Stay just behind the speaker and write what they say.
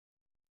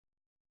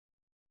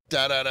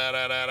Da da da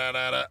da da da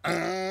da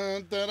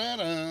da da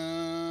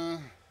da.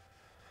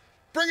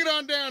 Bring it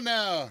on down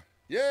now.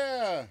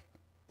 Yeah.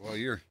 Well,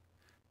 you're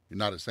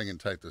not a singing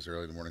type this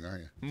early in the morning, are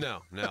you?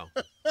 No.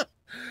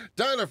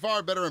 Tyler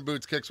Farr, Better in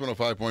Boots, Kicks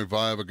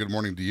 105.5. A good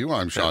morning to you.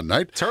 I'm Sean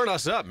Knight. Turn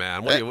us up,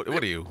 man. What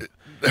are you?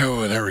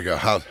 Oh, there we go.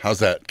 How's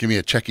that? Give me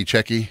a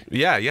checky.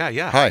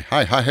 Yeah. Hi.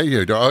 How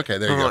you doing? Okay,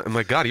 there you go. Oh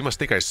my God, you must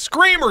think I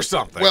scream or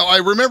something. Well, I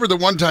remember the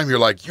one time you're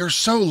like, you're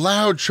so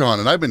loud, Sean.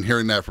 And I've been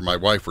hearing that from my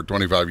wife for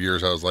 25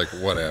 years. I was like,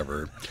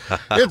 whatever.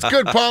 It's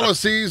good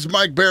policies.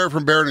 Mike Barrett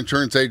from Barrett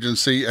Insurance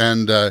Agency.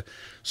 And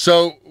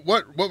so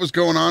what was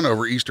going on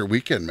over Easter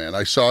weekend, man?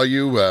 I saw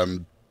you,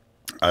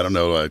 I don't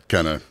know,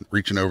 kind of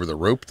reaching over the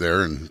rope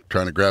there and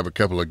trying to grab a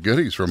couple of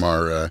goodies from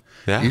our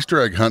Easter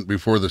egg hunt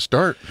before the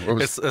start.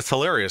 It's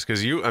hilarious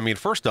because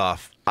first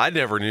off, I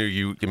never knew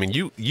you. I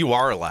mean, you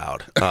are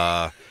loud.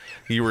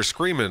 You were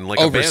screaming like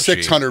over a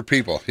banshee. 600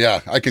 people.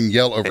 Yeah, I can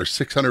yell over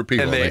 600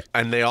 people.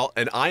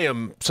 And I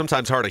am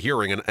sometimes hard of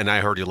hearing, and I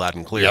heard you loud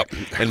and clear. Yep.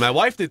 And my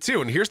wife did too.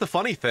 And here's the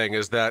funny thing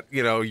is that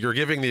you're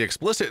giving the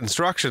explicit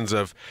instructions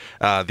of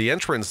the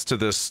entrance to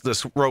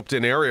this roped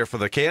in area for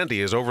the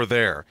candy is over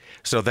there.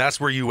 So that's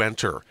where you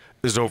enter.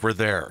 Is over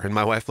there. And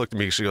my wife looked at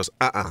me, she goes,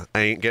 I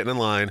ain't getting in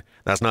line.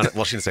 That's not it.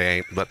 Well, she didn't say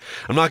ain't, but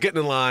I'm not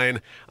getting in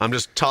line. I'm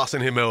just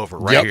tossing him over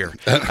right here.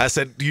 I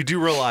said, you do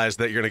realize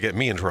that you're going to get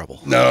me in trouble.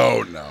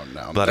 No.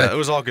 But it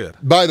was all good.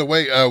 By the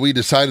way, we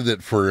decided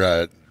that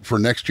for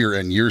next year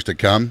and years to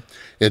come,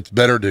 it's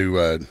better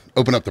to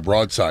open up the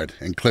broadside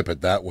and clip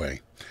it that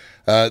way.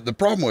 The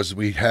problem was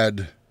we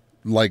had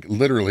like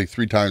literally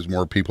 3 times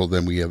more people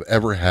than we have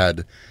ever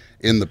had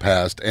in the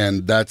past,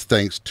 and that's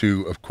thanks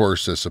to, of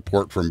course,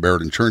 support from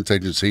Barrett Insurance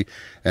Agency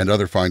and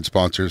other fine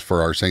sponsors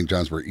for our St.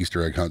 Johnsbury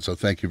Easter egg hunt. So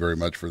thank you very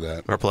much for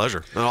that. Our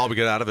pleasure. And all we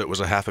get out of it was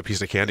a half a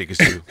piece of candy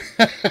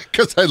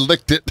because I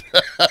licked it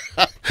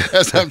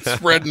as I'm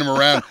spreading them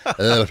around.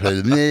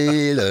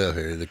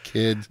 The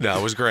kids. No,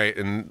 it was great,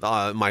 and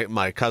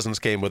my cousins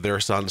came with their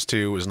sons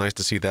too. It was nice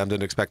to see them.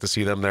 Didn't expect to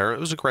see them there. It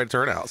was a great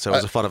turnout, so it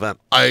was a fun event.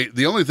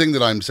 The only thing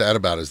that I'm sad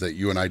about is that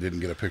you and I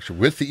didn't get a picture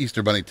with the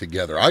Easter Bunny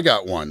together. I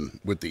got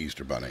one with the Easter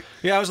Bunny.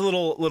 Yeah, I was a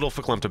little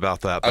verklempt about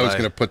that. I was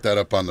going to put that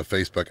up on the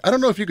Facebook. I don't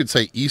know if you could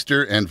say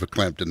Easter and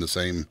verklempt in the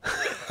same.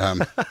 I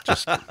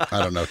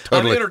don't know.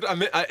 Totally.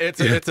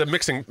 It's a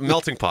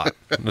melting pot.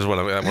 Is what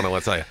I want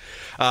to tell you.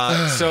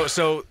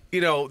 So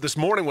this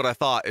morning what I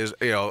thought is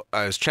I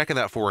was checking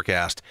that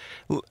forecast.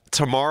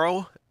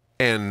 Tomorrow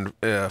and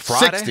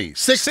Friday,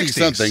 60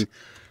 something.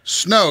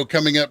 Snow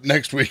coming up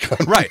next week.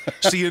 Right.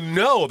 So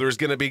there's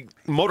going to be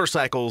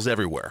motorcycles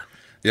everywhere.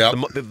 Yeah,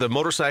 the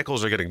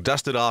motorcycles are getting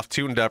dusted off,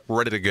 tuned up,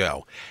 ready to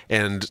go,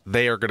 and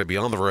they are going to be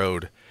on the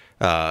road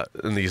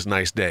in these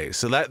nice days.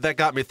 So that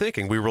got me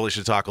thinking we really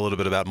should talk a little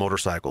bit about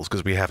motorcycles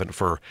because we haven't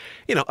for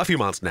a few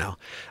months now.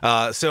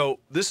 So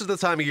this is the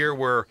time of year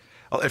where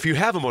if you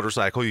have a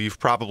motorcycle, you've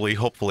probably,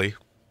 hopefully,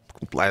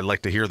 I'd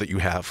like to hear that you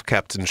have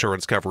kept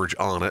insurance coverage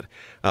on it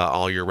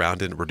all year round,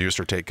 didn't reduce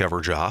or take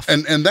coverage off.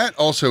 And that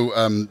also,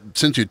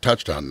 since you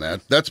touched on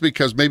that, that's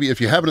because maybe if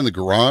you have it in the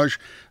garage,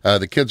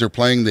 the kids are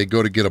playing, they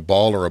go to get a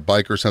ball or a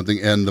bike or something,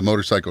 and the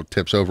motorcycle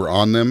tips over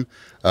on them,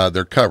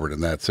 they're covered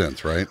in that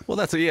sense, right? Well,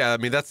 that's a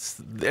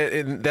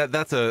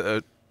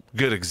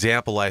good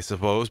example, I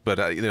suppose. But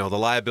the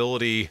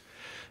liability.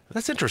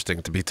 That's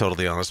interesting, to be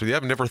totally honest with you.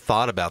 I've never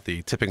thought about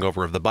the tipping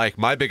over of the bike.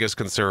 My biggest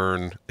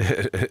concern,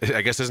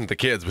 I guess, isn't the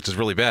kids, which is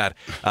really bad,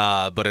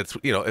 but it's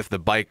if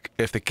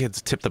the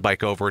kids tip the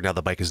bike over, now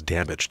the bike is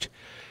damaged,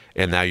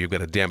 and now you've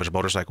got a damaged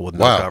motorcycle with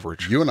no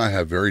coverage. You and I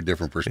have very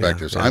different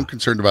perspectives. Yeah. I'm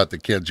concerned about the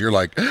kids. You're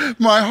like,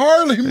 my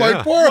Harley,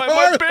 my poor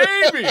Harley,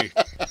 my baby.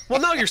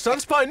 Well, no, your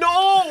son's fine.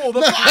 No, the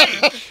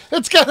bike.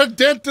 It's got a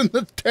dent in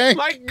the tank.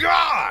 My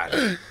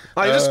God.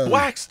 I just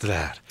waxed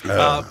that.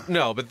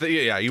 No, but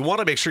you want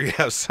to make sure you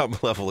have some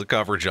level of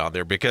coverage on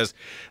there because,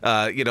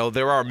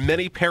 there are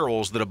many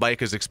perils that a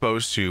bike is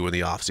exposed to in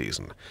the off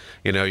season.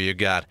 You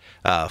got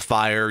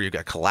fire, you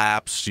got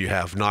collapse, you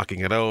have knocking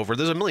it over.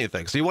 There's a million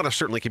things. So you want to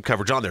certainly keep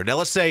coverage on there. Now,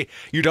 let's say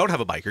you don't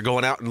have a bike. You're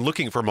going out and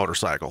looking for a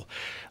motorcycle.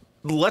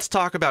 Let's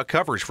talk about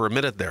coverage for a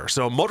minute there.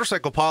 So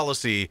motorcycle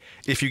policy,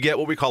 if you get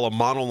what we call a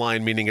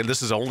monoline, meaning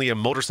this is only a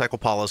motorcycle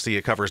policy,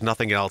 it covers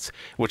nothing else,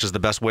 which is the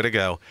best way to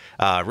go.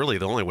 Really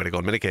the only way to go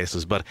in many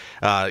cases. But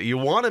you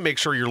want to make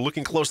sure you're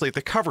looking closely at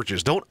the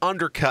coverages. Don't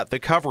undercut the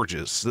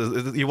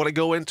coverages. You want to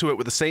go into it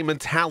with the same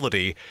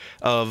mentality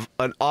of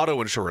an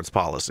auto insurance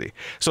policy.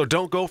 So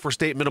don't go for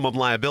state minimum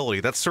liability.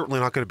 That's certainly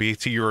not going to be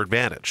to your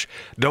advantage.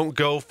 Don't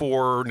go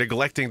for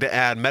neglecting to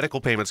add medical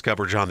payments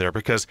coverage on there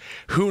because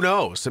who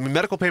knows? I mean,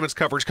 medical payments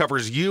coverage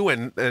covers you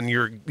and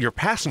your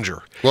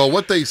passenger. Well,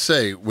 what they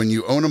say when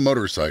you own a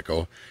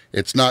motorcycle,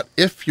 it's not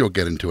if you'll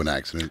get into an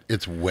accident,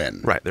 it's when.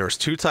 Right. There's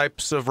 2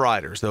 types of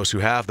riders, those who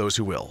have, those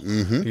who will.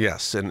 Mm-hmm.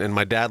 Yes, and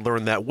my dad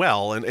learned that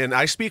well, and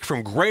I speak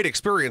from great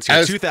experience here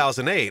in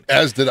 2008.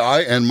 As did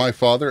I and my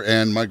father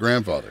and my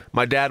grandfather.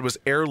 My dad was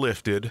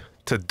airlifted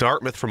to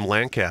Dartmouth from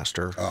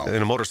Lancaster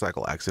in a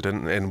motorcycle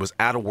accident and was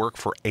out of work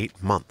for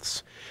 8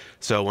 months.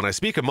 So when I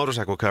speak of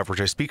motorcycle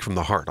coverage, I speak from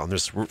the heart on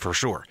this for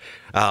sure.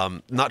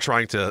 Not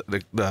trying to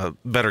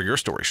better your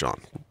story,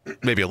 Sean.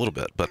 Maybe a little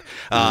bit, but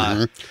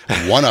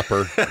one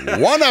upper.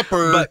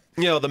 But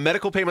the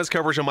medical payments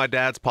coverage on my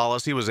dad's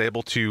policy was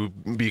able to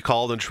be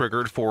called and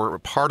triggered for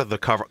part of the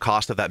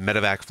cost of that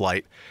medevac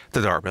flight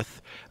to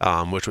Dartmouth,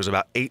 which was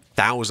about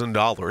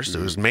 $8,000. It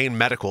was Maine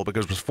Medical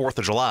because it was 4th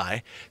of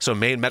July, so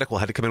Maine Medical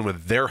had to come in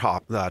with their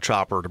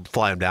chopper to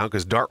fly him down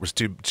because Dart was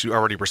too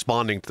already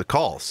responding to the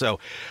call. So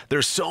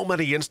there's so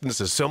many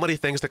instances, so many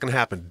things that can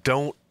happen.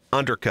 Don't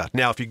undercut.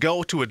 Now, if you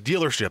go to a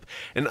dealership,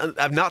 and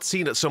I've not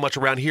seen it so much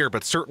around here,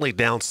 but certainly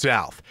down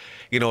south,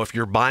 if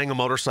you're buying a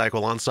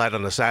motorcycle on site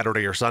on a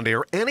Saturday or Sunday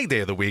or any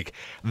day of the week,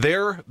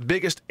 their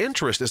biggest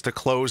interest is to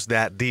close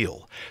that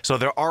deal. So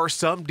there are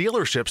some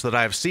dealerships that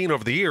I've seen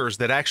over the years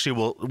that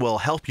actually will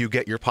help you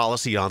get your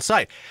policy on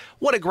site.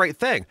 What a great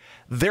thing.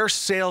 They're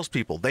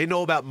salespeople. They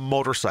know about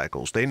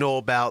motorcycles. They know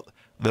about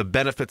the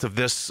benefits of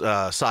this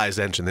size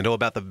engine. They know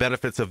about the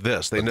benefits of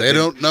this. They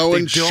don't know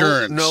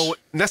insurance. Don't know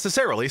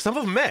necessarily. Some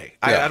of them may.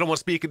 Yeah. I don't want to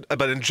speak,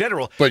 but in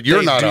general, but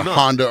you're not a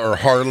Honda or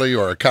Harley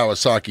or a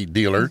Kawasaki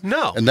dealer.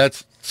 No. And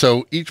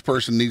so each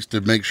person needs to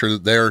make sure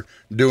that they're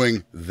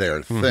doing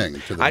their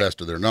thing to the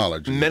best of their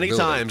knowledge. Many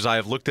times I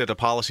have looked at a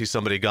policy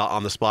somebody got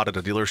on the spot at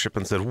a dealership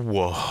and said,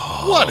 whoa.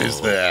 What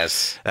is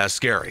this? That's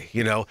scary.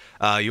 You want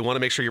to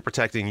make sure you're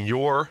protecting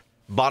your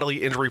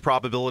bodily injury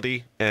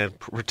probability and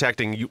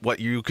protecting what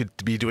you could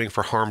be doing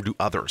for harm to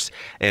others.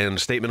 And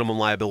state minimum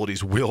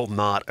liabilities will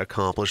not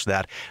accomplish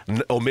that.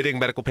 Omitting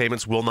medical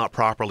payments will not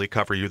properly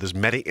cover you. There's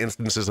many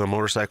instances on a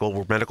motorcycle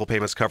where medical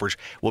payments coverage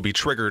will be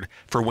triggered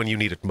for when you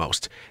need it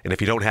most. And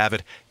if you don't have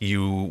it,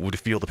 you would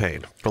feel the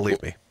pain.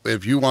 Believe me.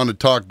 If you want to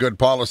talk good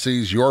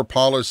policies, your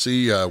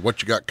policy,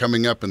 what you got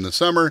coming up in the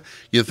summer,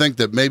 you think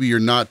that maybe you're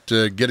not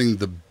getting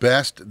the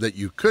best that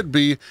you could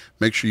be,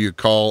 make sure you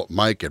call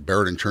Mike at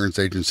Barrett Insurance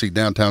Agency,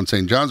 downtown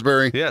St.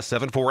 Johnsbury. Yeah,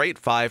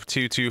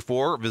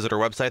 748-5224. Visit our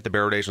website,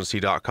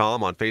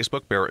 thebarrettagency.com, on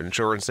Facebook, Barrett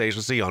Insurance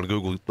Agency, on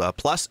Google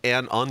Plus,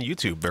 and on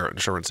YouTube, Barrett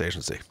Insurance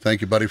Agency.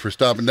 Thank you, buddy, for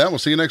stopping down. We'll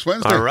see you next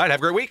Wednesday. All right, have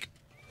a great week.